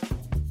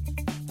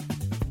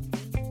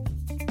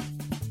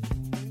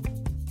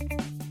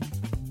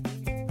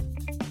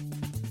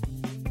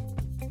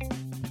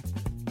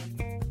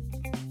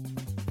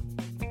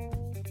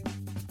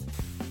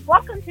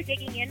Welcome to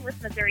Digging In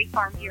with Missouri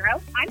Farm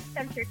Bureau. I'm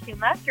Spencer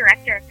Tuma,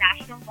 Director of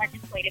National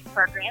Legislative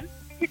Programs.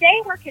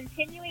 Today we're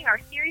continuing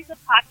our series of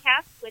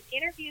podcasts with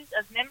interviews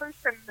of members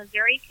from the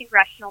Missouri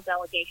Congressional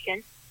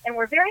Delegation, and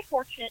we're very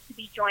fortunate to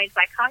be joined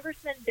by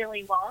Congressman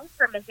Billy Long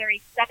from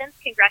Missouri's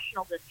 7th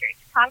Congressional District.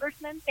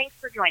 Congressman, thanks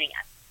for joining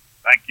us.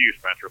 Thank you,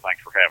 Spencer.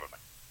 Thanks for having me.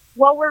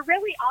 Well, we're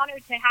really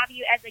honored to have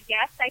you as a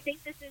guest. I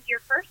think this is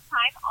your first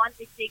time on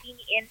the Digging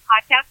In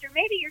podcast, or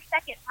maybe your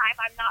second time.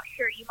 I'm not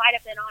sure. You might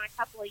have been on a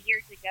couple of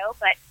years ago.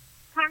 But,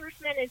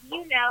 Congressman, as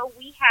you know,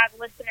 we have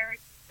listeners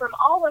from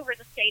all over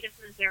the state of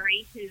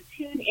Missouri who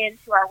tune in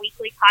to our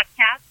weekly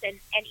podcast, and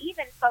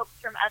even folks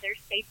from other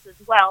states as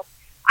well.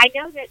 I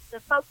know that the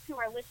folks who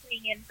are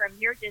listening in from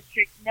your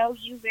district know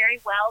you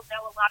very well,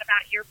 know a lot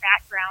about your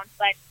background,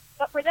 but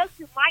for those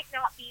who might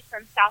not be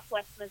from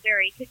Southwest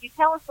Missouri, could you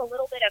tell us a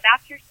little bit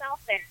about yourself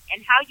and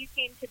how you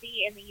came to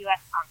be in the U.S.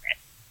 Congress?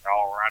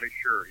 All righty,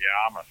 sure. Yeah,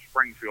 I'm a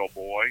Springfield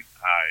boy.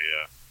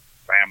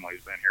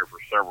 Family's been here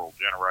for several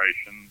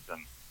generations,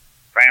 and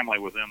family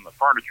within the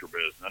furniture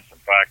business.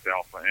 In fact, if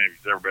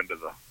you've ever been to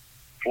the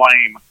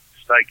Flame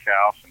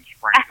Steakhouse in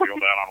Springfield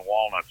down on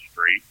Walnut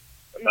Street,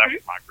 that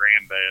was my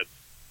granddad's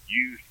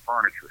used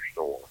furniture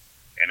store.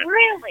 And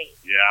Really?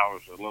 Yeah, I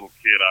was a little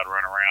kid. I'd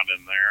run around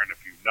in there, and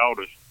if you've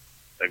noticed,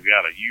 they've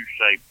got a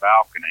U-shaped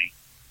balcony,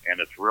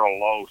 and it's real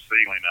low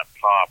ceiling up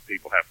top.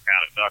 People have to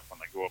kind of duck when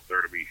they go up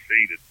there to be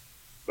seated.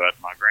 But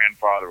my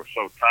grandfather was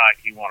so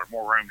tight, he wanted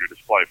more room to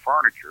display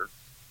furniture,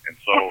 and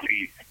so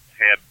he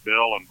had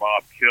Bill and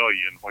Bob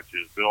Killian, which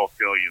is Bill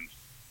Killian's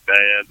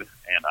dad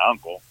and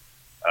uncle,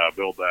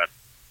 build that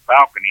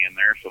balcony in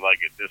there so they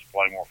could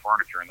display more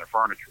furniture in their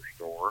furniture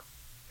store.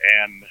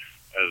 And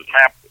as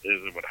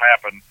it would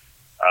happen,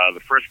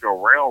 the Frisco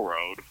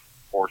Railroad,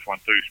 of course,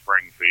 went through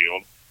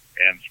Springfield,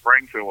 and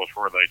Springfield was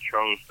where they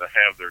chose to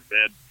have their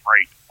dead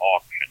freight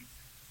auction.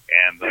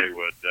 And they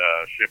would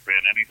ship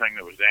in anything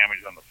that was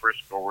damaged on the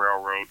Frisco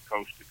Railroad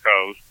coast to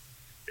coast.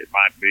 It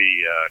might be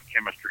a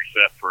chemistry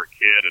set for a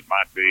kid. It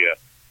might be a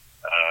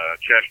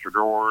chest of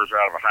drawers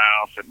out of a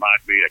house. It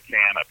might be a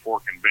can of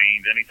pork and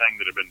beans. Anything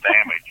that had been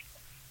damaged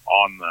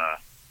on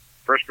the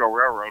Frisco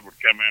Railroad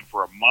would come in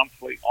for a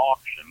monthly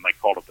auction. They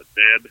called it the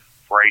dead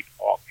freight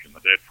auction,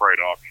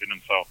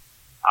 And so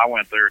I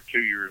went there at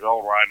 2 years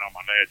old, riding on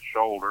my dad's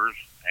shoulders,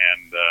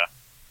 and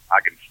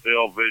I can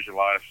still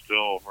visualize,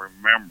 still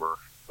remember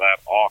that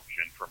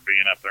auction from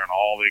being up there and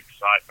all the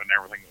excitement and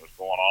everything that was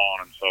going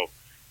on. And so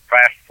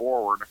fast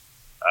forward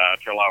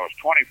till I was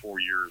 24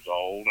 years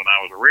old, and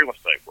I was a real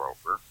estate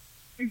broker,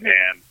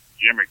 and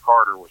Jimmy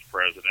Carter was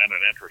president,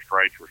 and interest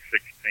rates were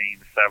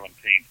 16, 17,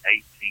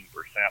 18%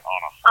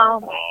 on a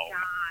home loan.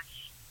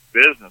 Gosh.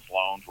 Business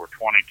loans were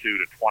 22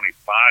 to 25%.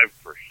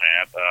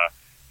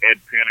 Ed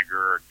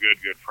Pinniger,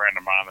 a good friend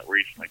of mine that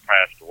recently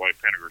passed away,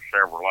 Pinniger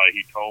Chevrolet,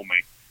 he told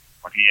me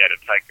when he had to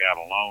take out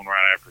a loan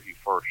right after he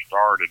first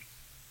started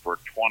for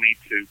 22%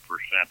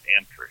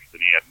 interest,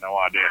 and he had no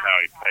idea how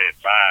he'd pay it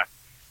back,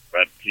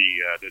 but he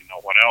didn't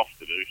know what else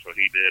to do, so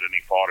he did, and he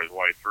fought his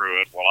way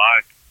through it. Well,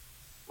 I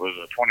was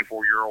a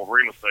 24-year-old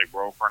real estate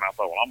broker, and I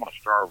thought, well, I'm going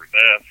to starve to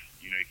death.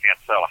 You know, you can't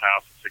sell a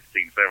house at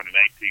 16, 17,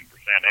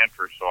 18%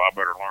 interest, so I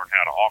better learn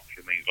how to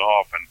auction these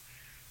off. And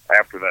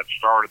after that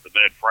start at the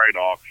dead freight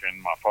auction,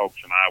 my folks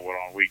and I would,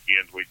 on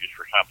weekends, just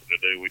for something to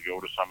do, we'd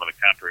go to some of the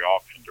country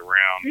auctions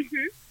around.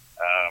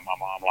 My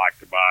mom liked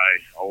to buy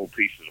old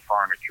pieces of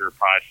furniture,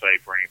 pie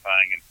safe or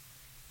anything, and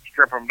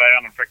strip them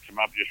down and fix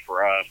them up just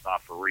for us,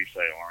 not for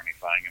resale or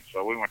anything. And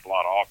so we went to a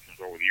lot of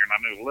auctions over the year, and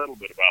I knew a little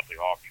bit about the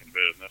auction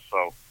business.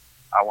 So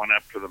I went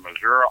up to the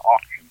Missouri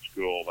Auction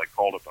School. They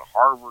called it the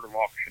Harvard of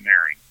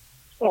Auctioneering.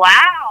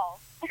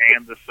 Wow.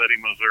 Kansas City,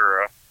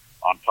 Missouri,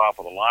 on top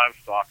of the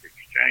Livestock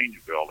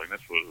Exchange building.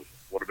 This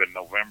would have been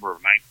November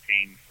of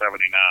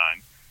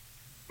 1979.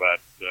 But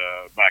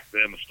back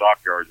then, the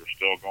stockyards were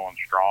still going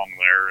strong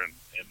there, and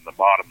in the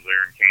bottoms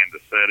there in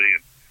Kansas City.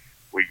 And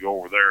we'd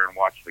go over there and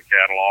watch the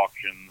cattle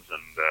auctions,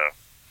 and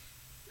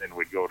then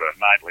we'd go to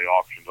nightly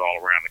auctions all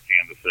around the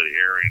Kansas City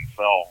area and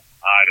sell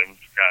items,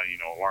 kind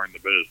of, learn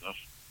the business.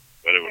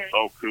 But it was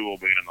so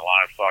cool being in the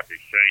Livestock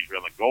Exchange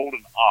building. The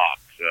Golden Ox,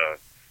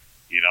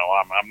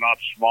 I'm not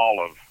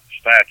small of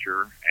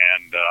stature,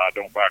 and I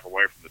don't back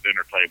away from the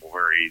dinner table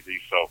very easy,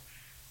 so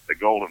the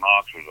Golden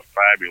Ox was a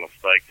fabulous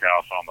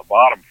steakhouse on the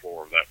bottom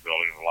floor of that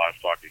building, the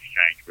Livestock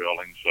Exchange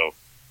building. So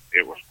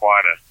it was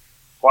quite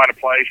a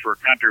place for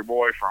a country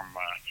boy from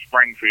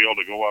Springfield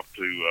to go up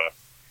to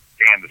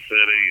Kansas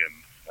City and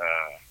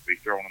be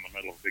thrown in the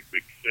middle of a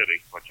big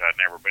city, which I'd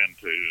never been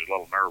to. It was a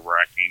little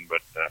nerve-wracking,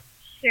 but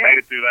made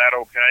it through that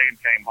okay, and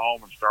came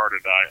home and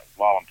I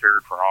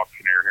volunteered for an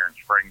auctioneer here in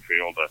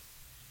Springfield to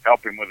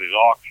help him with his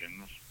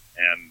auctions,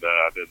 and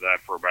did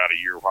that for about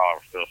a year while I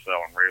was still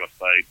selling real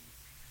estate.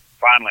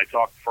 Finally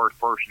talked the first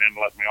person in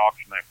to let me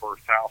auction that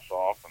first house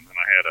off, and then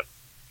I had a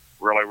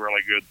really,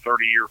 really good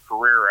 30-year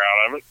career out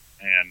of it.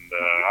 And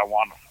I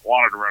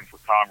wanted to run for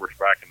Congress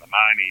back in the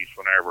 90s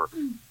whenever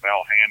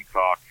Mel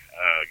Hancock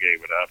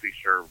gave it up. He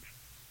served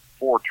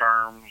 4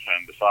 terms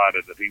and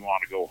decided that he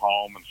wanted to go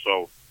home, and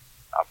so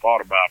I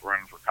thought about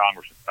running for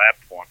Congress at that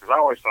point because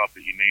I always thought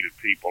that you needed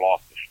people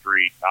off the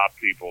street, not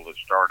people that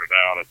started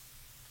out at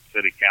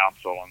city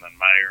council and then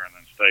mayor and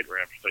then state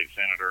rep, state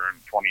senator,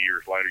 and 20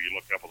 years later you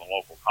look up at the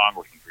local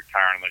congressman's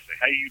retiring and they say,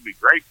 hey, you'd be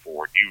great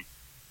for it. You've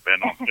been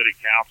on city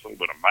council,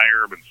 been a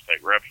mayor, been state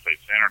rep, state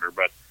senator,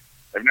 but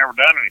they've never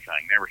done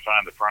anything, never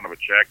signed the front of a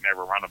check,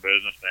 never run a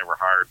business, never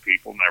hired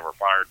people, never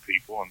fired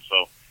people. And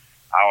so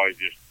I always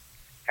just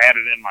had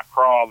it in my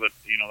craw that,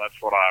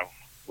 that's what I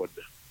would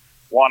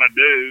want to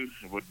do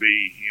would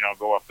be,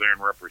 go up there and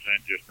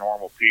represent just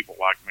normal people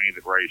like me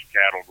that raised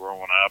cattle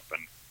growing up.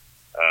 And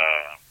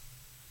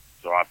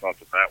so I thought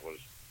that was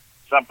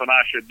something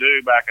I should do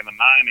back in the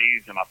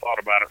 90s, and I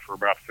thought about it for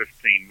about 15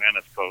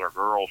 minutes because our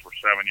girls were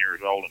 7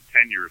 years old and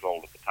 10 years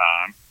old at the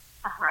time.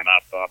 And I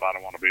thought, I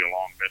don't want to be a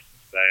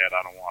long-distance dad.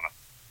 I don't want to,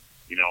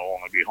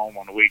 only be home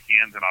on the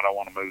weekends, and I don't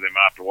want to move them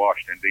out to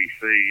Washington,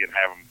 D.C. and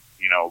have them,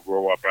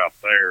 grow up out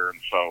there. And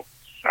so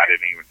I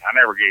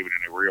never gave it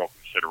any real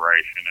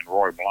consideration. And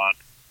Roy Blunt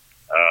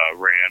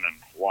ran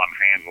and won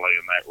handily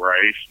in that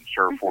race and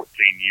served 14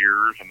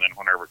 years. And then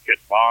whenever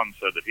Kit Bond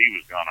said that he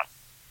was going to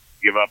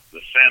give up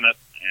the Senate,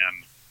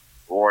 and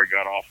Roy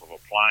got off of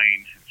a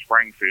plane in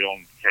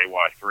Springfield, and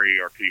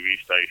KY3, our TV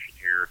station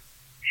here,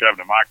 shoved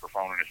a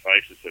microphone in his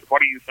face and said,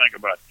 what do you think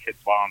about Kit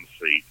Bond's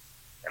seat?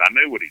 And I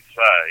knew what he'd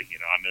say.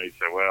 I knew he'd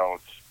say, well,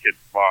 it's Kit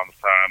Bond's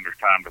time. There's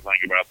time to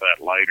think about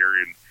that later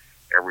and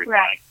everything.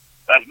 Right.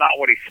 That's not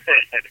what he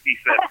said. He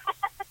said,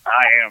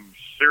 I am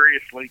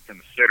seriously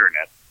considering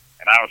it.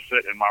 And I was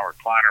sitting in my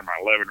recliner in my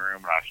living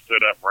room, and I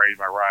stood up and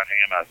raised my right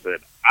hand. I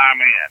said,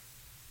 I'm in.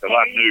 Because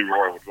I knew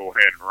Roy would go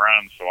ahead and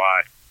run. So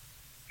a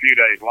few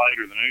days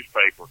later, the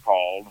newspaper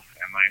called,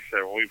 and they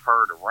said, well, we've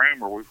heard a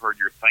rumor. We've heard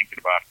you're thinking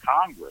about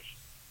Congress,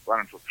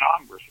 running for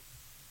Congress.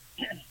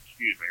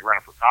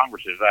 Running for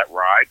Congress. Is that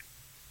right?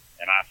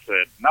 And I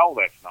said, no,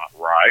 that's not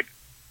right.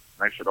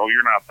 And they said, oh,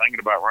 you're not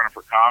thinking about running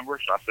for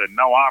Congress? I said,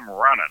 no, I'm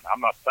running. I'm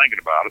not thinking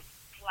about it.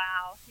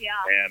 Wow, yeah.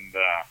 And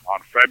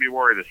on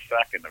February the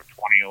 2nd of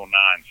 2009,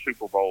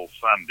 Super Bowl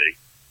Sunday,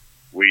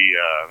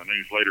 the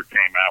news later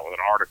came out with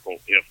an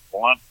article, If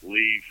Blunt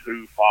Leaves,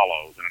 Who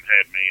Follows? And it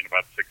had me and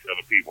about 6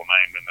 other people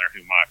named in there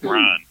who might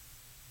run.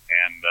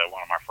 And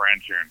one of my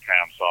friends here in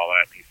town saw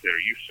that, and he said,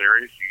 are you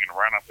serious? You going to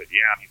run? I said,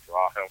 yeah. And he said,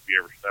 I'll help you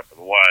every step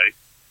of the way.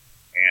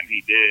 And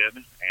he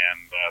did, and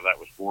that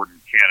was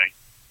Gordon Kenney.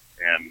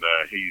 And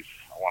he's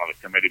one of the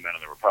committeemen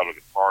in the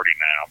Republican Party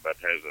now, but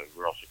has a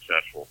real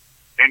successful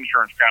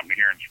insurance company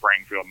here in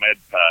Springfield,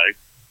 MedPay.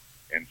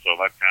 And so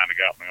that kind of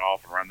got me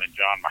off and run. Then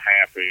John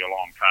Mahaffey, a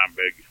long-time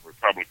big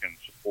Republican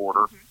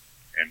supporter,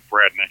 and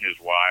Fredna, his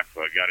wife,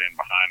 got in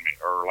behind me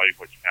early,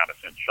 which kind of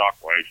sent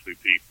shockwaves through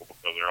people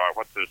because they're like,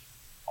 what's this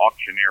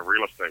auctioneer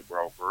real estate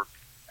broker?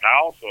 And I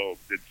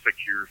also did 6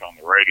 years on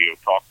the radio,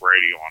 talk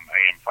radio on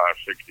AM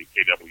 560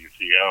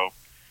 KWCO,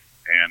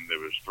 and it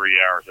was 3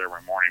 hours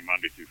every morning,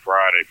 Monday through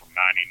Friday from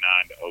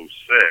 99 to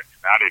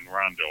 06. Now, I didn't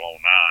run till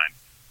 09.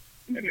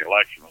 And the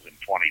election was in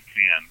 2010,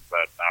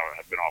 but I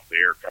had been off the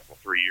air a couple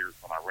of 3 years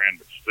when I ran,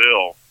 but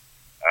still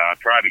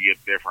tried to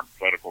get different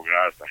political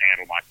guys to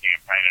handle my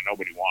campaign, and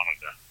nobody wanted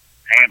to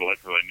handle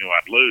it because they knew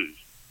I'd lose.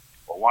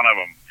 Well, one of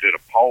them did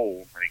a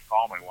poll, and he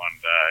called me one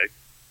day,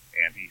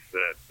 and he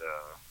said,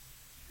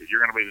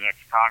 you're going to be the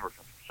next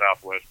congressman from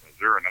Southwest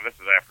Missouri. Now, this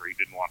is after he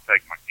didn't want to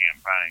take my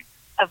campaign.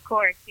 Of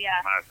course, yeah.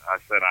 And I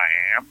said, I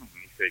am.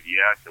 And he said,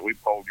 yeah. I said, we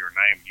polled your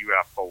name. You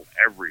outpolled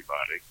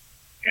everybody.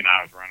 And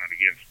I was running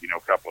against, a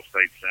couple of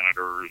state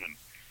senators and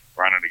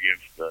running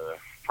against the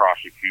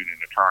prosecuting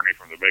attorney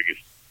from the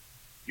biggest,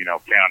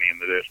 county in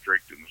the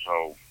district. And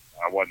so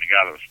I wasn't the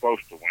guy that was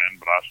supposed to win,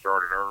 but I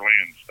started early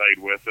and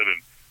stayed with it.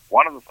 And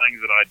one of the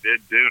things that I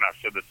did do, and I've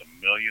said this a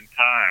million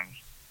times,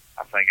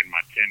 I think in my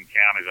 10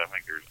 counties, I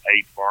think there's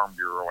 8 Farm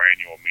Bureau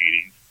annual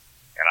meetings,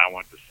 and I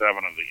went to 7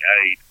 of the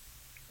 8,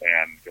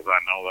 and because I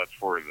know that's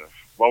where the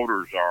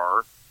voters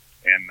are.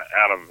 And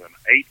out of an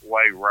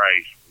 8-way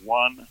race,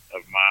 one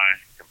of my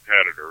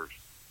competitors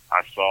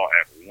I saw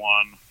at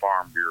one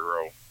Farm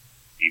Bureau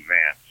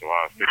event. So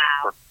I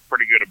was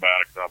pretty good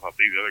about it because I thought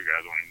these other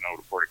guys don't even know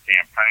to put a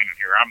campaign in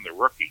here. I'm the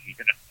rookie,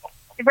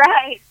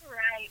 Right.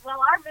 Well,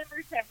 our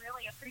members have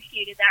really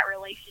appreciated that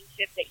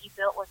relationship that you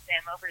built with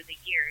them over the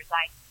years.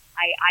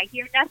 I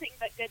hear nothing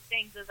but good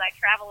things as I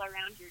travel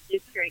around your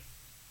district.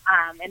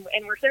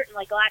 And we're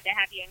certainly glad to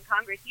have you in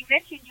Congress. You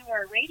mentioned you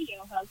were a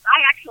radio host.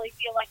 I actually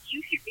feel like you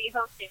should be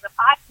hosting the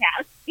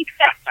podcast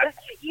because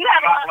you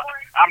have a lot more.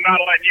 I'm not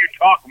letting you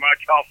talk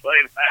much. I'll say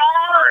that.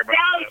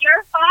 No,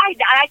 you're fine.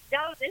 I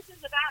know this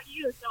is about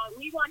you, so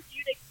we want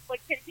you to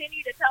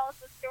continue to tell us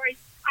the stories.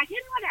 I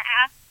did want to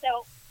ask.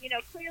 So,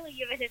 clearly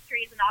you have a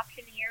history as an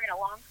auctioneer and a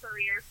long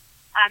career.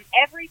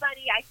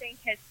 Everybody, I think,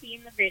 has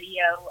seen the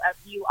video of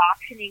you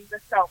auctioning the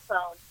cell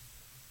phone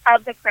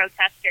of the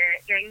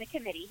protester during the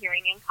committee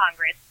hearing in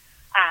Congress.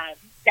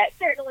 That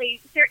certainly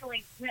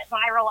went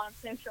viral on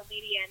social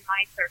media in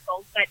my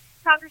circles. But,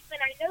 Congressman,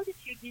 I know that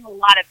you do a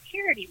lot of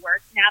charity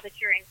work now that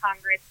you're in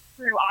Congress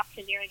through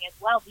auctioneering as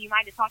well. Do you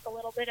mind to talk a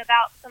little bit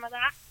about some of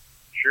that?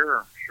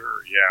 Sure.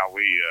 Yeah,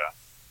 we,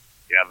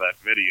 yeah,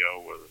 that video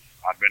was,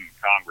 I'd been in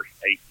Congress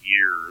 8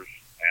 years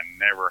and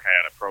never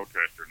had a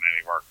protester in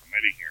any of our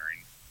committee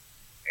hearings.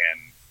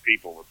 And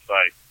people would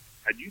say,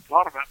 had you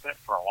thought about that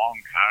for a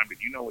long time? Did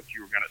you know what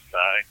you were going to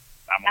say?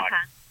 I'm like,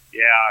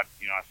 yeah,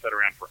 I sat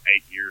around for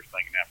 8 years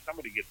thinking, now if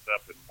somebody gets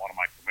up in one of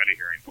my committee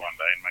hearings one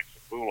day and makes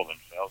a fool of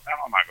themselves, how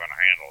am I going to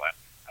handle that?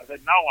 I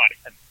said, no, I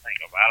didn't think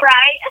about it.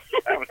 Right.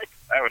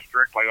 that was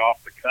strictly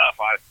off the cuff.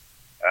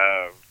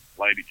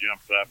 Lady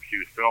jumped up. She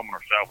was filming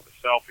herself with a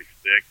selfie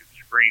stick and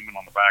screaming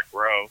on the back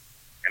row.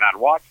 And I'd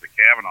watched the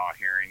Kavanaugh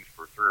hearings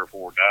for 3 or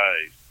 4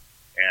 days.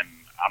 And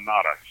I'm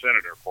not a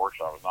senator, of course.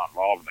 I was not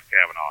involved in the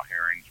Kavanaugh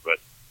hearings, but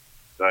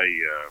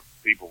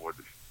people would,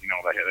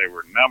 they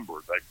were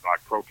numbered. They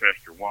like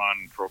protester 1,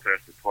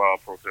 protester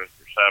 12,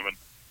 protester 7,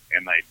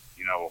 and they,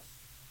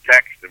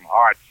 text them,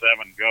 all right,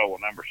 7, go. Well,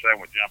 number 7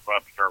 would jump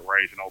up and start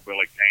raising old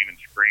Billy Kane and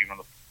screaming.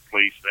 The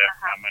police staff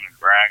come in and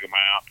drag them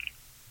out.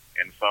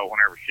 And so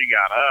whenever she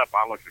got up,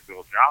 I looked at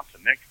Bill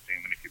Johnson next to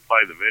him, and if you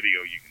play the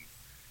video, you can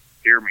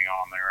hear me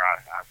on there.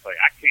 I say,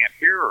 I can't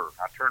hear her.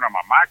 I turned on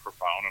my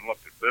microphone and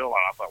looked at Bill,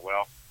 and I thought,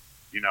 well,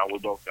 we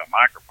both got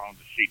microphones,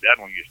 and she doesn't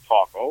when you just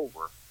talk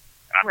over.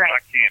 And I said,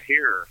 I can't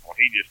hear her. Well,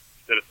 he just,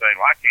 instead of saying,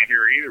 well, I can't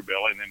hear her either,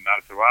 Billy, and then I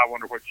said, well, I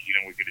wonder what,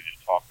 we could have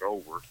just talked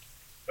over.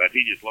 But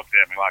he just looked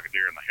at me like a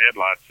deer in the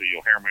headlights, so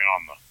you'll hear me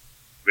on the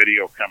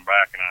video come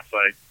back, and I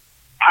say,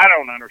 I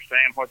don't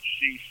understand what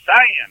she's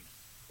saying.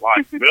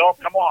 Like, Bill,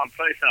 come on,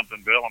 say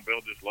something, Bill. And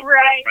Bill just looked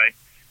at me.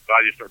 So I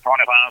just started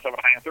 $25, $7,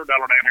 $3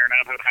 down here,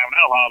 now $2.5,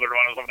 now $100,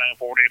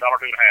 $7, $48,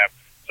 $2.5.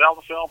 Sell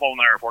the cell phone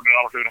there, $40,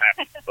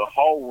 $2.5. The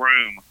whole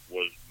room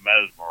was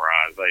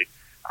mesmerized.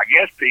 I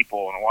guess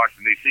people in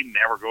Washington, D.C.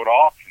 never go to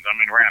auctions. I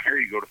mean, around here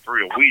you go to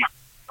 3 a week.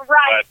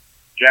 Right. But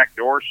Jack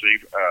Dorsey,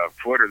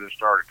 Twitter, that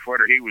started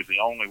Twitter, he was the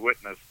only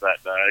witness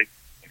that day.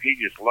 And he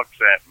just looks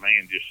at me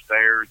and just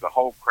stares. The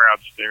whole crowd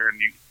staring.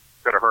 You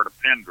could have heard a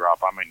pin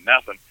drop. I mean,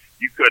 nothing.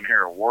 You couldn't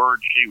hear a word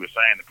she was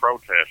saying, the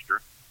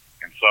protester.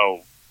 And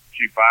so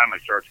she finally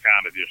starts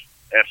kind of just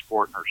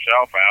escorting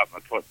herself out, and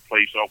the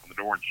police open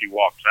the door, and she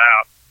walks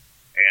out.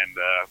 And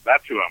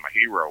that's who I'm a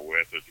hero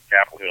with, is the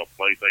Capitol Hill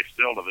Police. They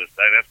still to this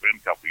day, that's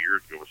been a couple of years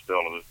ago, but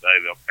still to this day,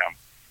 they'll come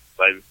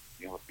say,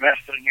 the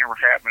best thing ever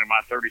happened in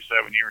my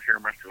 37 years here,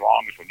 Mr.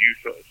 Long, is when you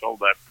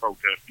sold that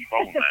protest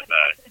phone that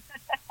day.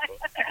 So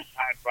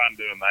I had fun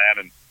doing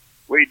that. And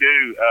we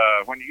do,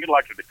 when you get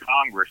elected to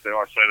Congress, they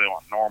always say they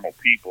want normal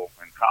people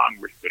in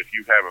Congress, but if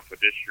you have a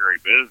fiduciary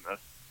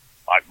business,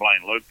 like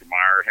Blaine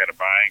Luetkemeyer had a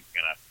bank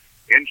and an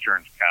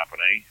insurance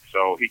company,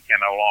 so he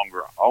can no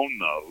longer own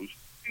those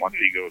once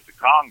he goes to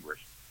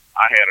Congress.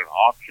 I had an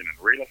auction and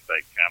real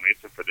estate company.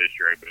 It's a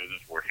fiduciary business.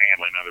 We're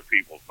handling other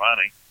people's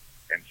money.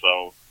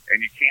 And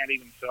you can't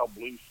even sell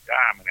Blue Sky.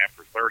 I mean,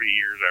 after 30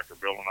 years, after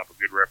building up a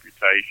good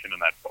reputation, and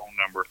that phone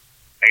number,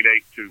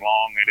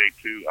 882-LONG,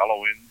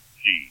 882-LONG.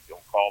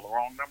 Don't call the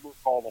wrong number,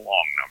 call the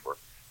long number.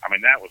 I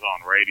mean, that was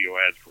on radio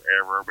ads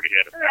forever. Everybody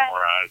had it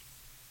memorized.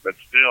 But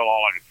still,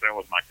 all I could sell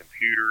was my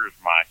computers,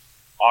 my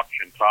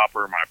auction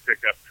topper, my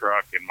pickup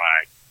truck, and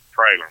my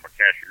trailer, my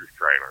cashier's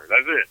trailer.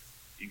 That's it.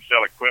 You can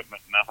sell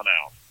equipment, nothing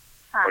else,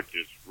 which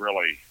is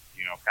really,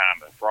 kind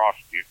of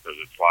frosty, because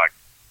it's like,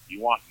 you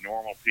want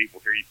normal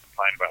people here. You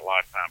complain about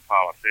lifetime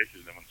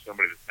politicians, and when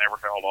somebody that's never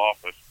held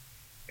office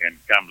and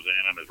comes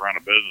in and has run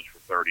a business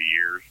for 30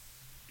 years,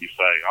 you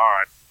say,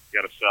 all right,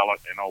 you got to sell it,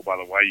 and oh, by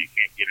the way, you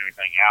can't get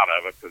anything out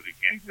of it because you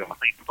can't sell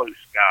any Blue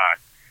Sky.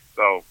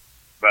 So,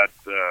 but,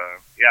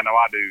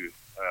 I do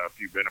a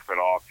few benefit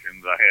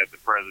auctions. I had the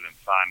president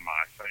sign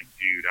my St.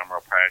 Jude. I'm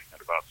real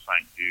passionate about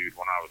St. Jude.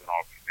 When I was an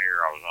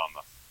auctioneer, I was on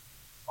the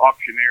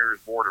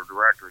Auctioneers Board of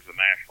Directors, the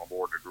National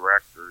Board of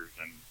Directors,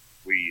 and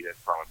we had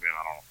probably been,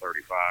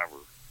 35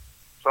 or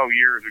so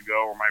years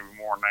ago, or maybe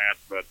more than that,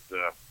 but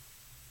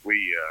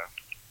we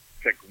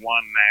picked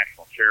one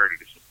national charity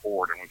to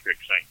support, and we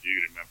picked St.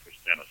 Jude in Memphis,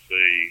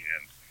 Tennessee,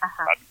 and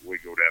we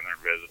go down there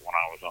and visit when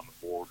I was on the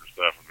board and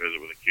stuff, and visit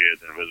with the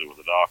kids and visit with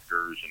the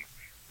doctors, and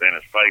then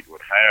as fate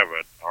would have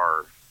it,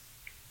 our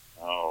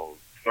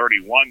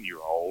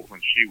 31-year-old,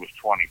 when she was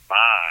 25,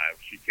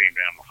 she came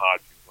down with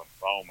Hodgkin's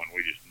lymphoma, and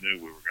we just knew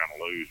we were going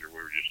to lose her. We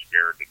were just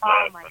scared to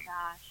death and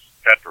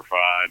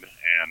petrified,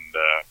 and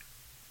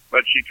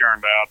but she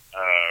turned out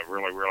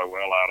really, really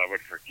well out of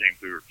it. She came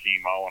through her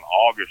chemo. In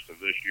August of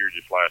this year,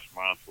 just last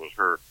month, was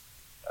her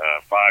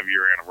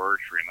 5-year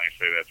anniversary, and they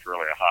say that's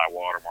really a high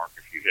watermark.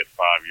 If you hit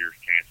 5 years,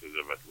 chances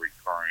of it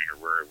recurring are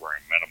very,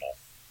 very minimal.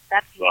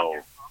 That's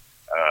wonderful.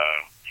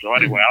 So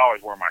anyway, I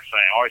always wear my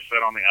I always sit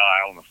on the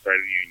aisle in the State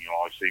of the Union.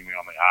 You'll always see me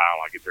on the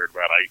aisle. I get there at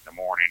about 8 in the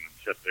morning and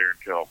sit there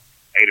until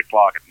 8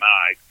 o'clock at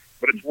night.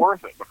 But it's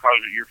worth it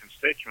because of your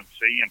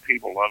constituency, and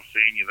people love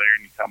seeing you there,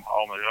 and you come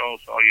home and,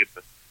 saw you at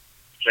the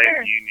State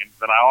of the Union.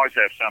 But I always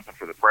have something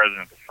for the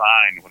president to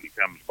sign when he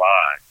comes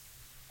by.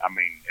 I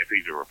mean, if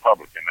he's a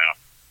Republican. Now,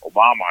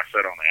 Obama, I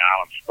sat on the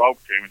aisle and spoke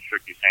to him and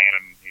shook his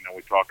hand, and, we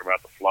talked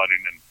about the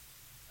flooding in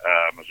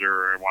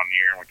Missouri one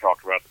year, and we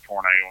talked about the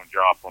tornado in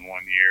Joplin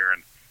one year,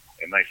 and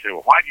they said,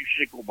 well, why'd you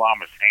shake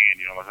Obama's hand?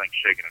 They think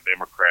shaking a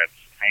Democrat's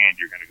hand,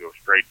 you're going to go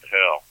straight to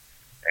hell.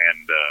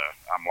 And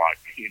I'm like,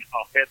 he's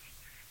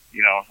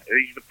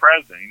the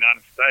president of the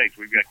United States.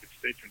 We've got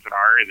constituents in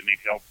our area that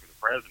need help for the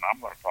president. I'm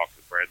going to talk to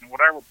the president,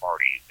 whatever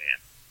party he's in.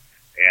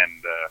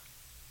 And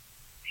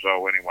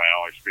so anyway, I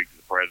always speak to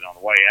the president. On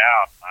the way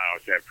out, I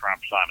always have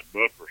Trump sign a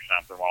book or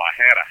something. Well, I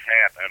had a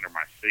hat under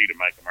my seat, to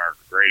Make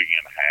America Great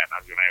Again hat, and I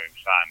was going to have him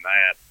sign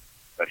that.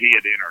 But he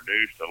had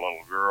introduced a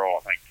little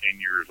girl, I think 10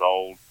 years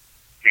old,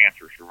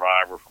 cancer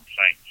survivor from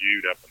St.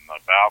 Jude, up in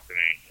the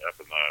balcony, up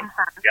in the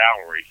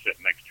gallery,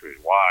 sitting next to his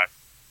wife.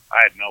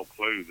 I had no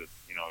clue that,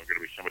 there was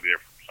going to be somebody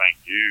there from St.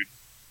 Jude.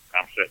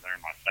 I'm sitting there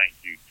in my St.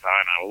 Jude tie,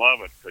 and I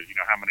love it because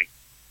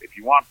if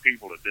you want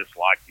people to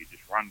dislike you,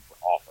 just run for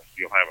office.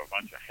 You'll have a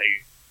bunch of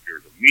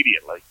haters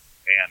immediately.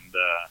 And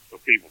so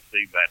people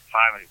see that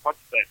tie, and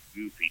what's that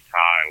goofy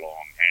tie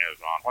Long has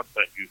on? What's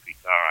that goofy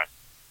tie?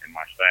 And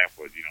my staff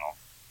would,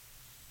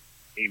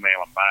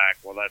 email them back.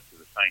 Well, that's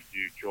the St.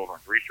 Jude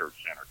Children's Research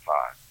Center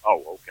tie.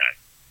 Oh, okay.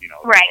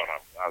 Right.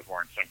 I was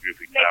wearing some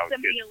goofy tie. Makes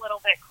them be a little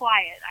bit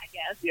quiet, I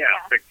guess. Yeah.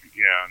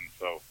 And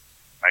so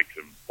makes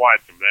them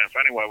quiet some then.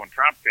 So anyway, when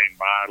Trump came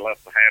by, I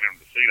left the hat in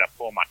the seat. I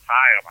pulled my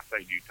tie up. I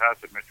St. Jude tie. I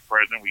said, Mr.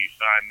 President, will you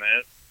sign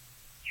this?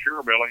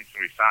 Sure, Billy. So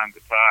he signed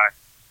the tie.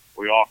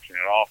 We auctioned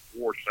it off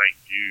for St.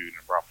 Jude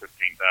and brought $15,000.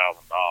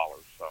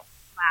 So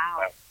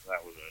wow,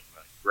 that was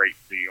a great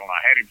deal. And I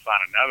had him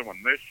sign another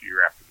one this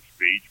year after the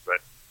speech,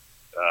 but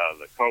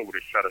the COVID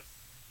has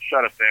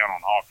shut us down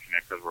on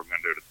auctioning because we're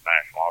going to do it at the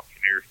National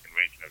Auctioneers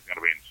Convention. It was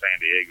going to be in San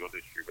Diego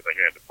this year, but they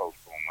had to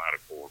postpone that,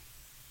 of course.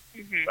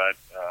 Mm-hmm. But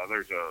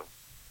there's a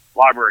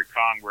Library of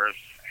Congress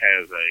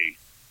has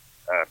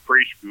a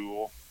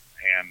preschool,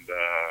 and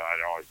I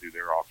always do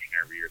their auction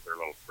every year at their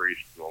little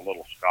preschool,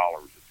 Little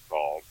Scholars it's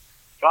called.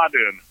 So I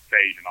do an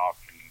occasion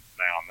auction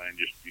now and then,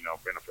 just,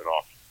 benefit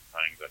auctions and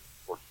things that,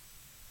 of course,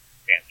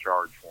 can't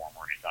charge for them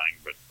or anything,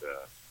 but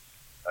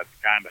that's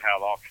kind of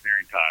how the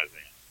auctioneering ties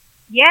in.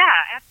 Yeah,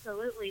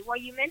 absolutely. Well,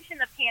 you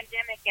mentioned the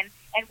pandemic, and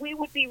we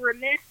would be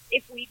remiss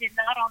if we did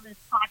not on this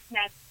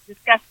podcast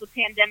discuss the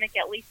pandemic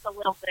at least a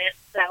little bit.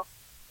 So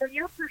from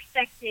your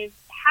perspective,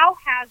 how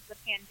has the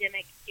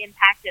pandemic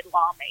impacted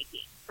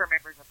lawmaking for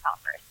members of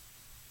Congress?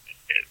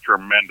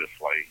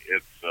 Tremendously.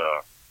 It's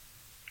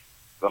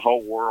the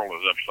whole world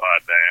is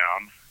upside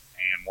down,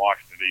 and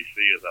Washington, D.C.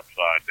 is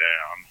upside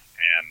down,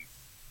 and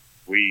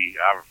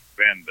I've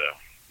been to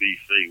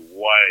D.C.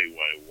 way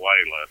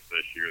less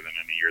this year than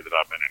any year that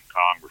I've been in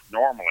Congress.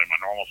 Normally, my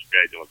normal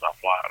schedule is I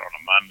fly out on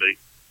a Monday,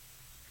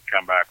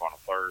 come back on a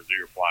Thursday,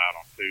 or fly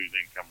out on Tuesday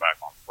and come back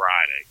on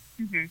Friday.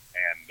 Mm-hmm.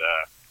 And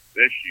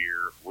this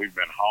year, we've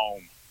been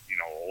home,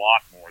 a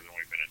lot more than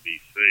we've been in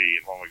D.C.,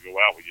 and when we go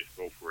out, we just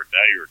go for a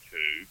day or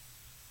two,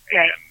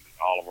 right. And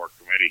all of our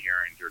committee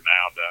hearings are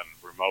now done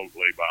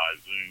remotely by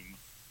Zoom,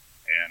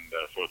 and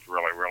so it's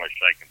really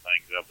shaking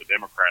things up. The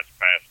Democrats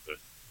passed the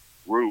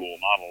rule,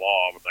 not a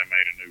law, but they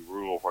made a new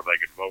rule where they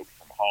could vote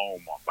from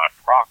home by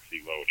proxy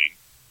voting.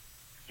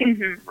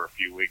 Mm-hmm. For a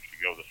few weeks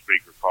ago, the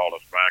speaker called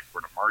us back for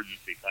an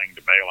emergency thing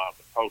to bail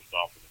out the post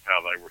office of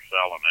how they were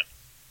selling it.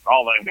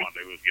 All they want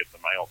to do is get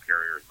the mail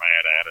carriers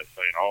mad at us,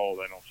 saying,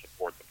 they don't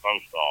support the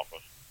post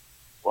office.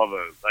 Well,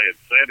 they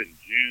had said in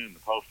June,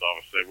 the post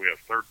office said we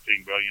have $13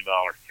 billion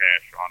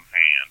cash on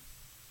hand.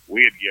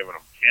 We had given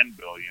them $10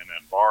 billion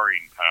in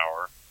borrowing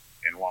power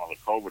in one of the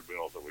COVID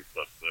bills that we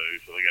put through.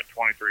 So they got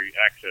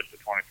access to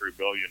 $23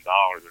 billion.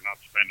 They're not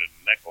spending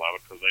a nickel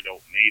of it because they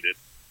don't need it.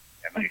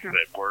 And they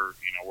said we're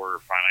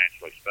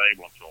financially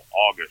stable until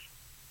August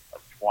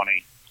of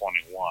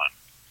 2021.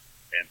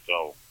 And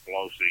so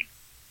Pelosi,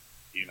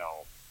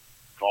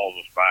 calls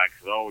us back,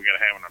 says, we got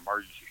to have an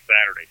emergency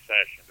Saturday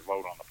session to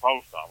vote on the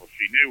post office.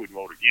 She knew we'd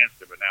vote against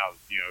it, but now, it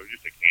was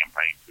just a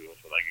campaign tool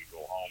so they could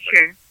go home.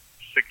 Sure. But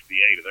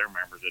 68 of their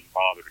members didn't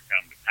bother to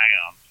come to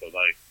town, so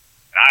I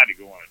had to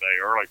go in a day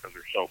early because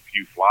there's so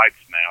few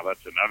flights now.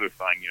 That's another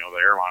thing,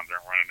 the airlines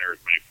aren't running there as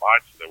many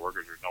flights as they were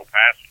because there's no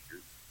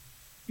passengers.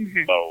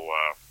 Mm-hmm. So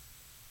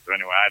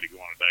anyway, I had to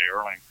go in a day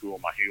early and cool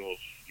my heels,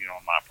 in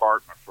my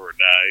apartment for a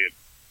day and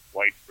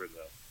wait for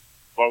the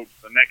votes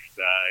the next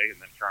day, and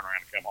then turn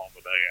around and come home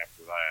the day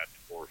after that.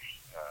 Of course,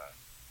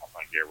 I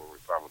think every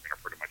Republican, or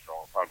pretty much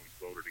all Republicans,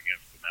 voted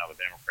against it. Now the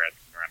Democrats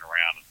can run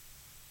around and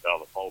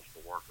tell the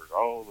postal workers,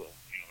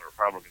 the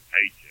Republicans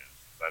hate you,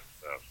 that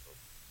stuff.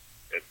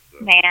 So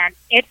man,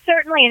 it's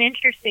certainly an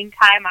interesting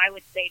time, I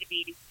would say, to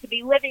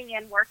be living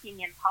and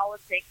working in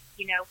politics.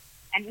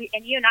 And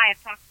you and I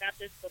have talked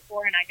about this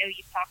before, and I know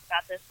you've talked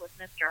about this with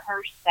Mr.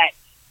 Hirsch, that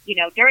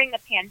during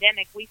the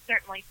pandemic, we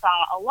certainly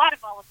saw a lot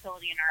of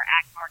volatility in our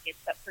ag markets,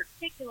 but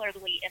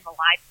particularly in the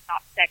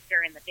livestock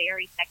sector and the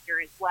dairy sector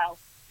as well.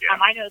 Yeah.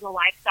 I know the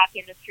livestock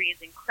industry is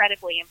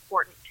incredibly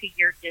important to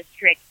your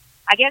district.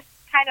 I guess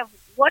kind of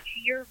what's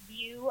your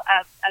view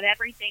of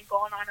everything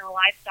going on in the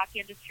livestock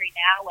industry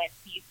now, and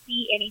do you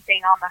see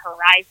anything on the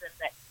horizon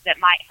that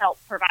might help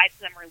provide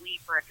some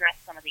relief or address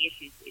some of the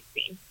issues we've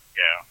seen?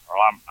 Yeah, well,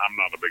 I'm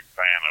not a big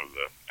fan of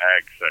the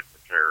ag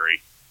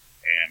secretary,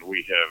 and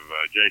we have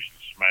Jason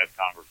Smith,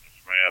 Congressman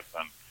Smith,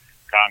 and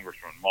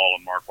Congressman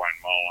Mullen, Mark Wayne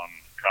Mullen,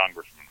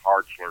 Congressman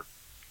Hartzler,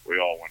 we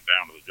all went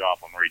down to the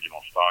Joplin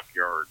Regional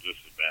Stockyards. This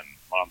has been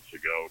months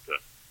ago to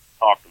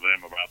talk to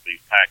them about these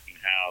packing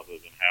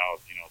houses and how,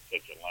 it's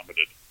such a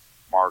limited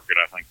market.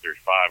 I think there's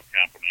 5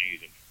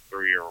 companies and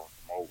 3 are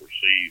from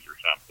overseas or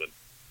something.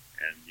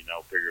 And,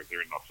 figure if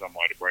there's some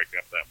way to break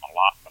up that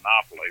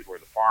monopoly where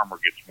the farmer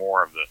gets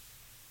more of the,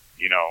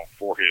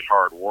 for his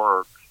hard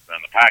work than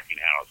the packing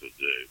houses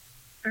do.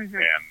 Mm-hmm.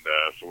 And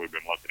so we've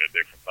been looking at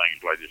different things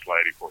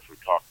legislative. Of course, we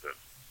talked to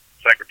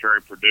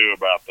Secretary Perdue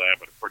about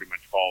that, but it pretty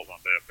much falls on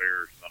deaf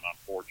ears. And then,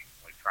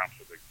 unfortunately, Trump's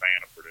a big fan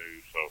of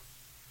Perdue. So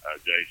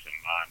Jason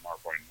and I and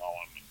Mark Wayne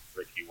Mullen and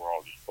Ricky were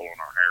all just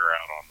pulling our hair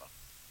out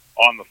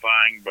on the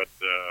thing. But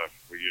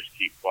we just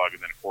keep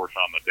plugging. Then, of course,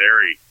 on the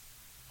dairy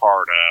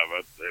part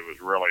of it, it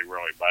was really,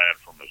 really bad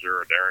for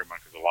Missouri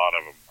dairymen because a lot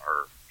of them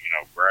are,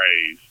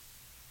 grays.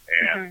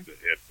 And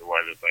it's the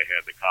way that they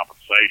had the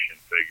compensation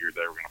figured,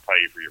 they were going to pay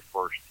you for your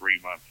first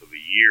 3 months of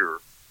the year,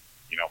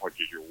 which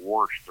is your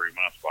worst 3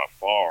 months by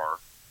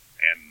far.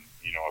 And,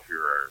 if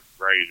you're a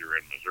grazer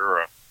in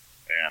Missouri,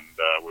 and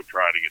we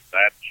try to get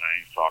that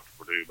changed, talk to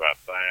Perdue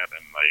about that,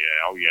 and they,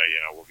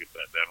 we'll get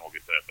that done,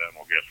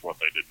 Well, guess what?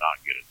 They did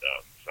not get it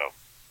done. So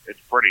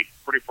it's pretty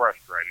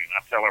frustrating.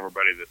 I tell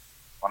everybody that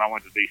when I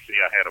went to D.C.,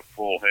 I had a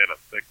full head of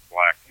thick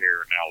black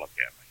hair. Now look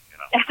at me,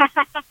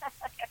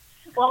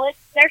 Well,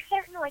 there's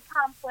certainly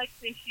complex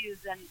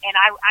issues, and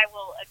I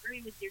will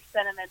agree with your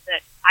sentiment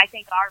that I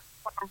think our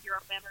Farm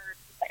Bureau members,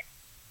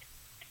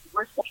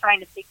 we're still trying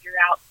to figure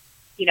out,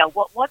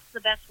 what's the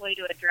best way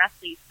to address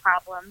these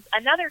problems.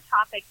 Another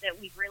topic that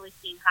we've really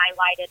seen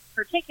highlighted,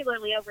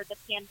 particularly over the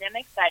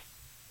pandemic,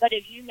 but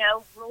as you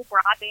know, rural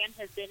broadband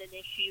has been an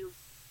issue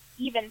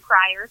even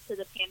prior to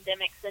the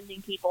pandemic,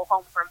 sending people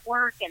home from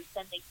work and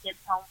sending kids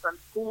home from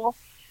school.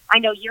 I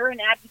know you're an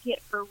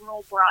advocate for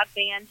rural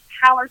broadband.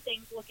 How are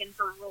things looking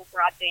for rural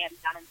broadband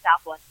down in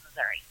Southwest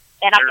Missouri?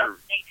 And I guess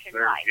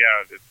nationwide.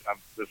 Yeah,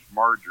 this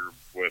merger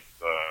with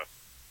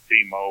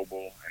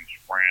T-Mobile and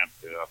Sprint,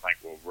 I think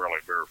will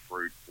really bear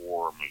fruit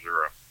for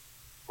Missouri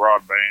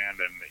broadband.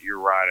 And you're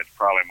right, it's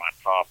probably my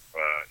top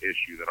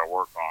issue that I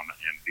work on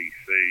in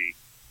D.C.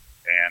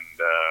 And,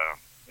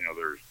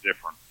 there's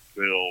different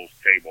bills,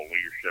 Cable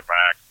Leadership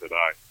Act that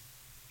I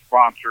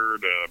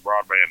sponsored,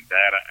 Broadband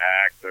Data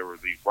Act. There were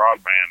these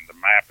broadband, the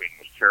mapping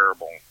was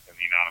terrible in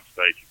the United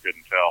States. You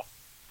couldn't tell.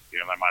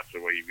 They might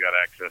say, well, you've got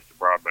access to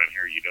broadband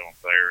here, you don't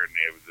there. And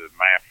the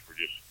maps were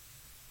just,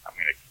 a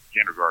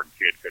kindergarten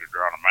kid could have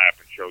drawn a map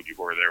and showed you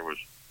where there was,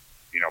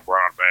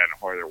 broadband and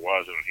where there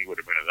wasn't, and he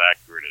would have been as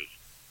accurate as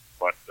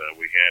what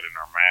we had in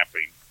our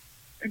mapping.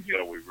 And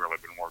so we've really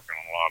been working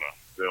on a lot of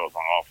bills.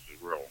 My office is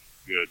real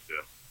good to,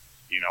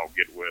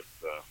 get with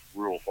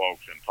rural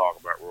folks and talk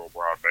about rural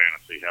broadband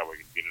and see how we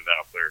can get it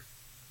out there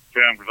to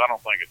them, because I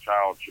don't think a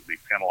child should be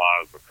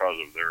penalized because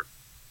of their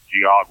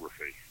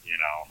geography,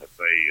 if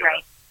they,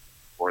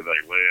 where they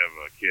live.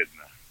 A kid in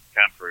the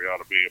country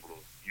ought to be able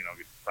to,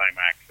 get the same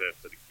access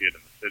that a kid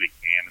in the city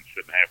can, and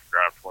shouldn't have to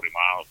drive 20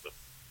 miles to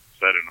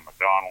sit in a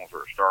McDonald's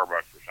or a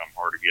Starbucks or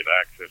somewhere to get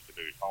access to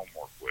do his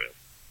homework with.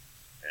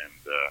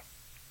 And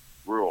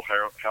rural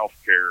health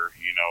care,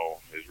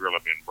 has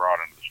really been brought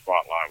into the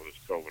spotlight with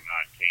this COVID-19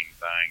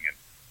 thing. And,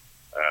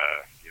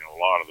 a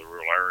lot of the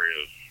rural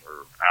areas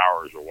are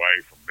hours away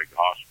from big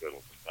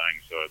hospitals and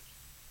things, so it's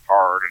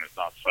hard and it's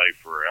not safe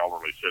for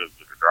elderly citizens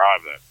to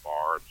drive that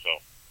far. And so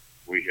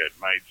we had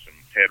made some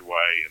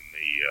headway in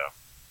the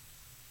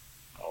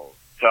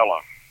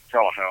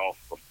telehealth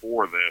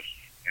before this.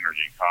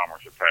 Energy and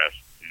Commerce had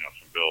passed,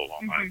 some bills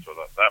on that, so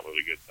that was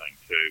a good thing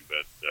too.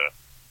 But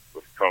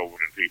with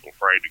COVID and people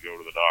afraid to go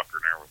to the doctor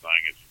and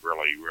everything, it's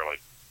really, really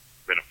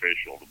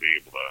beneficial to be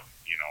able to,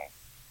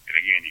 and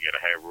again, you got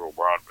to have rural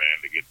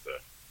broadband to get the,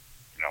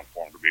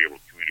 for them to be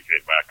able to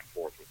communicate back and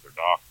forth with their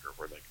doctor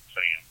where they can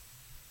see them.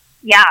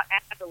 Yeah,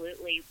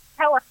 absolutely.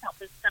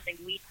 Telehealth is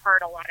something we've heard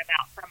a lot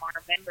about from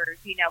our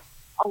members.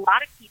 A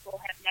lot of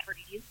people have never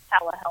used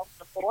telehealth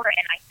before,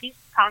 and I think,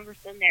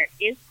 Congressman, there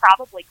is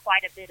probably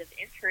quite a bit of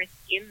interest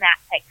in that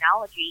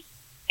technology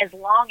as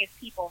long as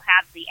people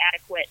have the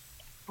adequate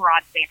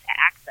broadband to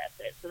access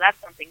it. So that's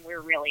something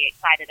we're really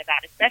excited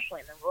about,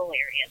 especially in the rural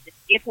areas,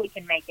 if we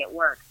can make it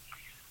work.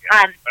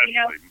 Yeah, as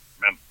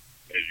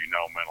you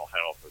know, mental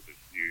health is a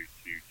huge,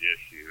 huge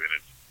issue, and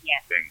it's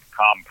been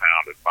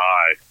compounded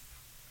by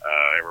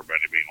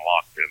everybody being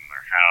locked in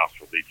their house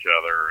with each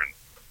other, and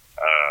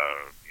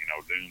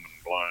doom and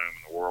gloom.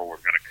 The world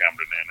was going to come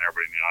to an end.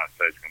 Everybody in the United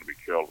States is going to be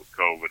killed with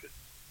COVID.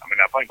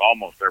 I think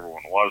almost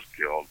everyone was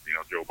killed.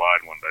 Joe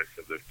Biden one day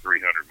said there's 300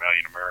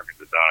 million Americans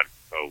that died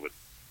from COVID.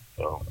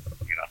 So,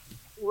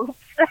 Whoops.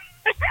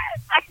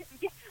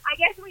 I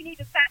guess we need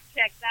to fact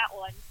check that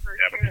one for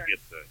sure. But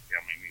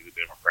the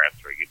Democrats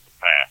are get to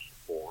pass, of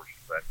course.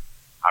 But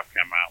I've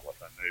come out with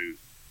a new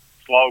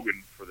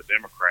slogan for the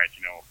Democrats.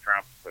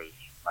 Trump has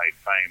made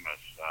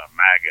famous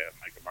MAGA,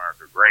 Make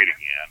America Great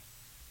Again.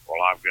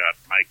 Well, I've got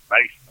Make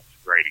Basements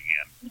Great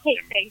Again.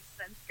 Make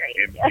Basements Great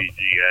Again.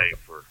 MPGA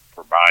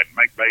for Biden.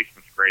 Make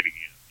Basements Great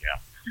Again. Yeah.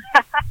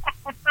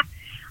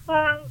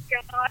 Oh,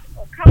 God.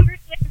 Well,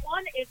 Congressman,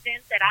 one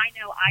event that I know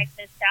know I've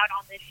missed out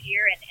on this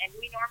year, and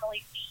we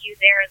normally see you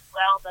there as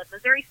well. The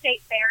Missouri State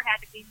Fair had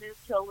to be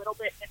moved to a little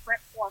bit different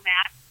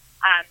format.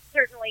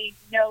 Certainly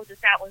know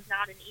that was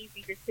not an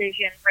easy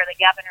decision for the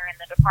governor and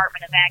the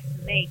Department of Ag to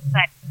make,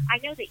 but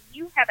I know that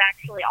you have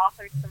actually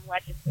authored some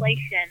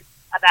legislation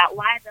about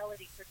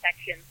liability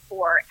protection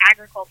for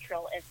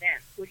agricultural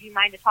events. Would you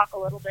mind to talk a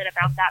little bit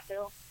about that,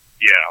 Bill?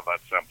 Yeah,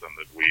 that's something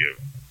that we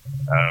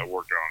have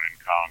worked on in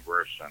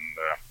Congress and,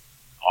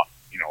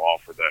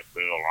 offered that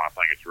bill. And I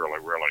think it's really,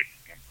 really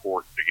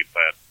important to get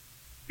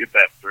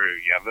that through.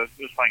 Yeah, this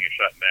thing is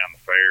shutting down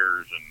the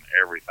fairs and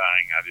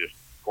everything.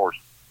 Of course,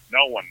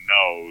 no one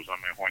knows. I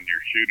mean, when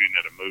you're shooting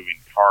at a moving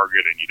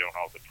target and you don't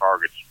know if the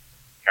target's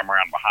come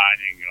around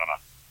behind you, you're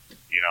going to,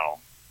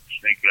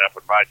 sneak it up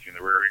and bite you in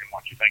the rear end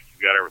once you think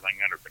you've got everything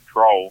under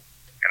control.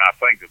 And I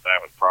think that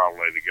was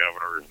probably the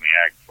governors and the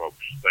ag folks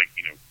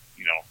thinking of,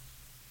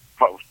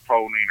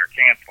 postponing or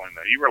canceling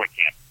that. You really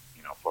can't,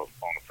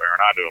 postpone a fair.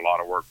 And I do a lot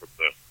of work with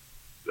the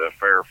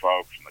fair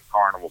folks and the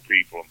carnival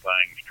people and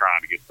things, trying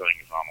to get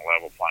things on a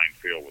level playing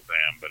field with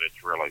them. But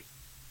it's really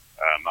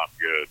not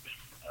good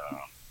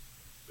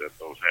that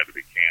those had to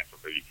be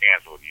canceled. Because you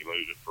cancel it and you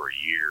lose it for a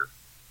year.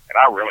 And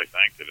I really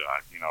think that,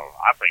 I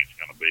think it's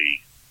going to be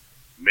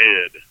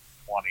mid-2021.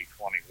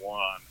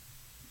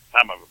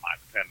 Some of it might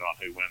depend on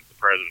who wins the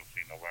presidency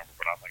in November,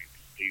 but I think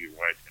either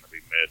way it's going to be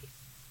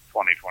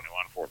mid-2021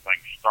 before things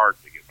start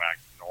to get back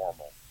to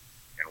normal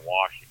in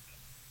Washington.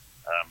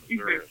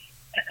 Missouri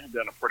has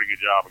done a pretty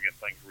good job of getting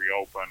things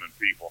reopened and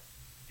people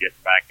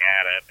getting back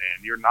at it,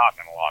 and you're not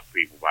going to lock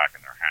people back in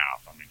their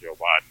house. I mean, Joe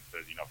Biden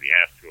says, if he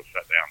has to, he'll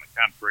shut down the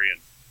country,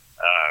 and,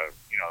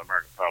 the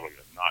American public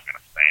is not going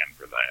to stand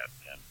for that.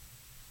 And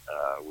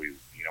we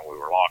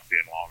were locked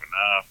in long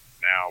enough.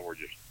 Now we're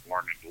just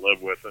learning to live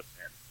with it,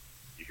 and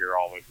you hear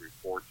all those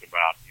reports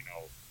about,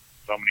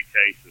 so many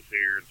cases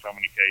here and so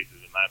many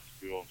cases in that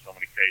school and so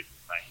many cases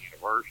in that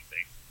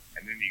university.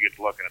 And then you get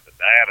to looking at the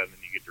data, and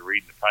then you get to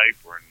reading the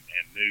paper and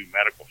new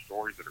medical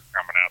stories that are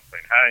coming out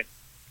saying, hey,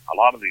 a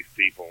lot of these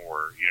people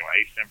were,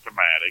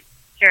 asymptomatic.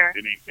 Sure.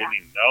 Didn't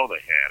even know they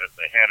had it.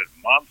 They had it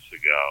months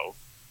ago.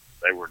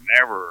 They were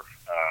never,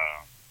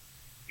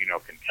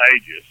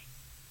 contagious.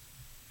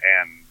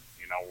 And,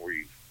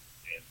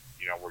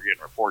 we're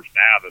getting reports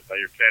now that they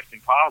are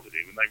testing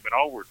positive, and they've been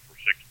over it for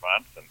 6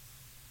 months and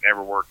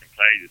never were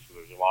contagious. So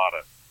there's a lot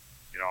of,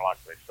 like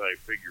they say,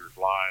 figures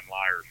lie and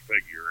liars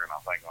figure. And I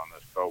think on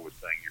this COVID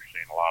thing, you're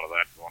seeing a lot of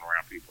that going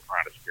around, people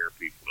trying to scare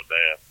people to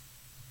death.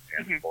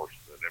 And, of course,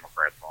 the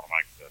Democrats want to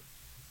make the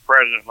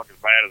president look as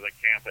bad as they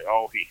can, say,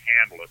 oh, he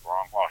handled it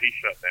wrong. While he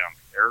shut down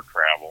air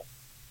travel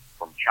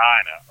from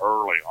China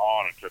early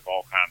on and took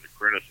all kinds of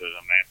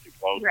criticism. Nancy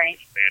Pelosi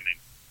was standing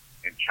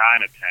in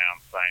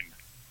Chinatown saying,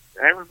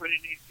 everybody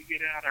needs to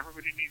get out.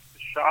 Everybody needs to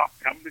shop.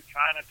 Come to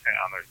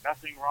Chinatown. There's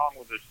nothing wrong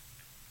with this,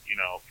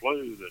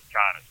 flu that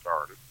China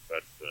started.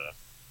 But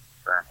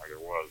apparently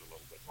there was a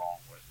little bit wrong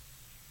with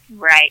it.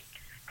 Right.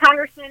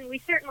 Congressman, we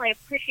certainly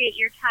appreciate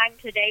your time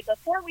today.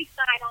 Before we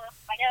sign off,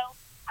 I know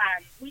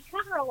we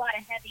cover a lot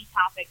of heavy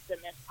topics in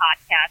this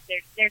podcast.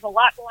 There's a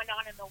lot going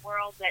on in the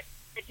world that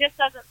just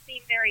doesn't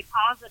seem very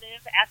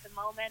positive at the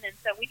moment. And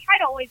so we try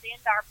to always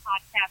end our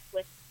podcast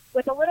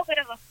with a little bit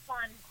of a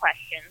fun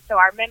question so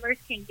our members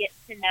can get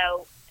to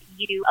know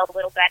you a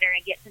little better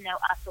and get to know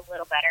us a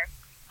little better.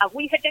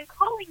 We had been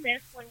calling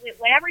this, when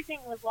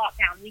everything was locked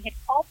down, we had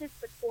called this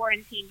the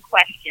quarantine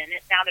question.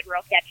 It sounded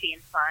real catchy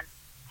and fun.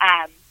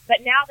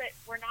 But now that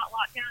we're not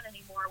locked down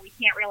anymore, we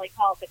can't really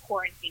call it the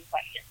quarantine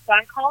question. So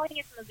I'm calling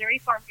it the Missouri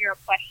Farm Bureau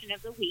question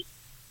of the week.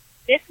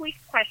 This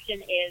week's question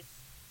is,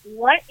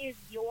 what is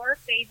your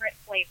favorite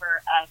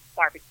flavor of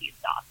barbecue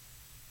sauce?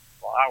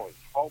 Well, I was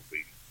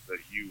hoping that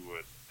you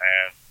would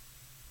ask,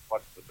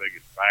 what's the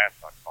biggest bass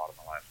I caught in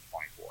the last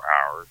 24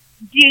 hours?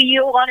 Do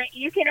you want to?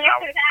 You can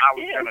answer that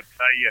too.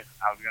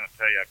 I was going to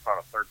tell you I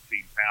caught a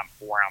 13-pound,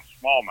 4-ounce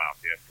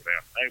smallmouth yesterday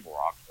on Table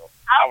Rock. So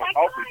I was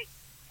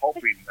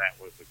hoping that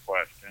was the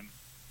question.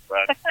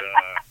 But,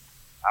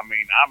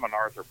 I'm an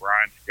Arthur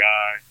Bryant's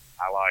guy.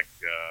 I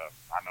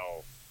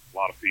know a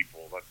lot of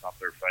people, that's not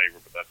their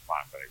favorite, but that's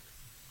my favorite.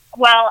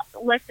 Well,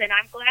 listen,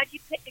 I'm glad you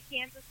picked the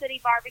Kansas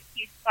City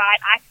barbecue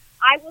spot.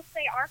 I will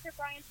say Arthur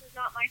Bryant's is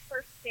not my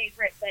first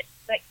favorite, but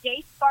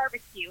Gates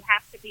Barbecue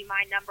has to be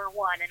my number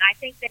one. And I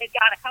think they've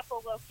got a couple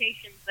of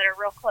locations that are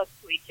real close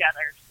to each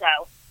other. So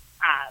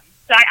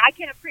I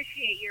can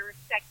appreciate your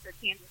respect for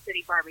Kansas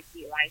City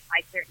barbecue.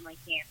 I certainly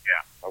can.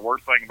 Yeah. The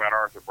worst thing about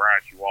Arthur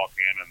Bryant, you walk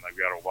in and they've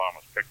got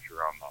Obama's picture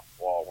on the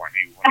wall when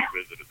he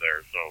visited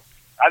there. So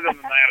other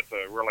than that, it's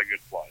a really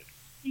good place.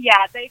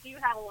 Yeah, they do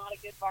have a lot of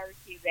good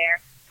barbecue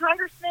there.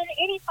 Congressman,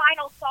 any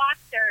final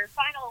thoughts or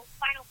final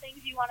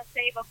things you want to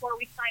say before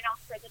we sign off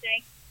for the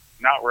day?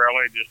 Not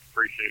really. Just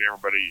appreciate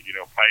everybody's,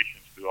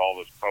 patience through all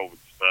this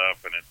COVID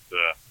stuff, and it's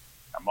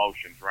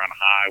emotions run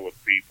high with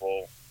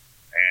people,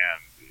 and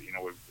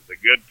the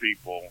good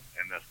people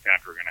in this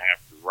country are going to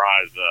have to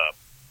rise up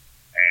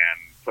and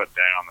put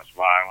down this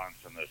violence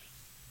and this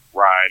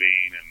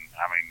rioting. And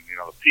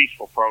the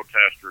peaceful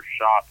protesters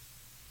shot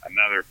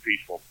another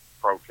peaceful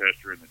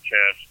protester in the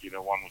chest.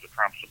 One was a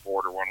Trump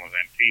supporter, one was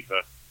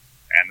Antifa,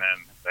 and then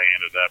they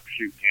ended up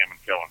shooting him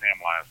and killing him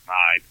last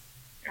night.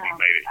 And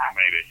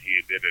he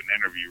did an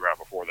interview right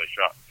before they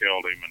shot and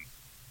killed him, and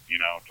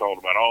told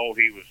about,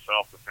 he was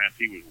self-defense.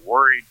 He was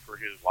worried for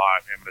his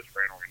life. Him and his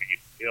friend were going to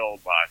get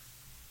killed by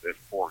this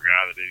poor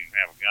guy that didn't even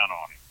have a gun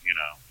on him,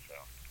 So,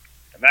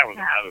 and that was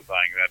another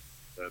thing that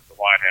the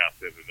White House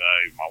the other day,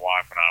 my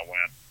wife and I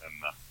went, and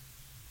the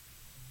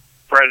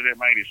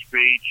president made his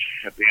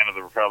speech at the end of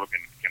the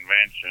Republican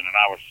convention, and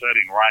I was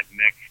sitting right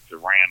next to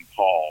Rand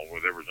Paul,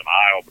 where there was an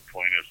aisle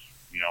between us,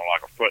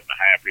 like a foot and a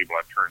half. People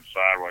had turned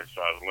sideways,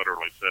 so I was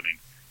literally sitting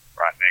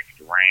right next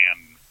to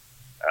Rand.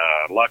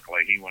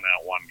 Luckily, he went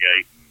out one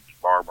gate, and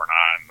Barbara and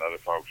I and the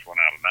other folks went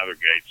out another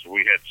gate. So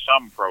we had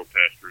some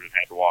protesters and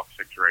had to walk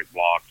 6 or 8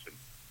 blocks and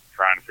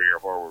trying to figure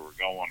out where we were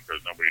going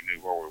because nobody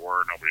knew where we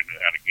were. Nobody knew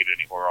how to get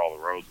anywhere. All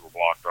the roads were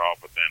blocked off.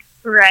 But then,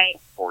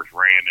 of course,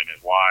 Rand and his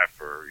wife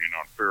are, in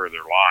fear of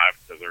their life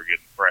because they're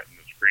getting threatened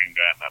and screamed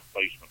at, and that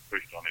policeman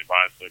pushed on his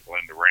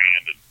bicycle into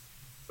Rand.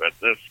 But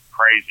this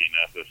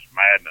craziness, this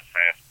madness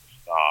has to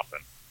stop.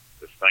 And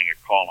this thing of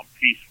calling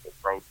peaceful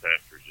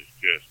protesters is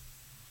just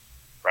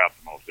about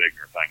the most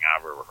ignorant thing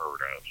I've ever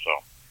heard of.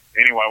 So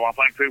anyway, I want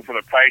to thank people for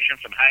their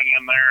patience and hang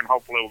in there, and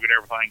hopefully we'll get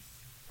everything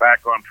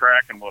back on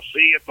track, and we'll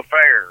see you at the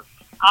fair.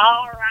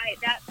 All right.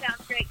 That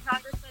sounds great.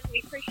 Congressman, we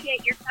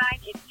appreciate your time.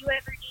 If you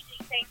ever need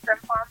anything from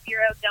Farm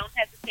Bureau, don't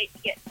hesitate to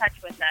get in touch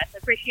with us.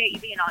 Appreciate you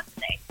being on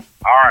today.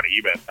 All righty.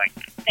 You bet. Thank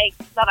you. Thanks.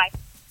 Bye-bye.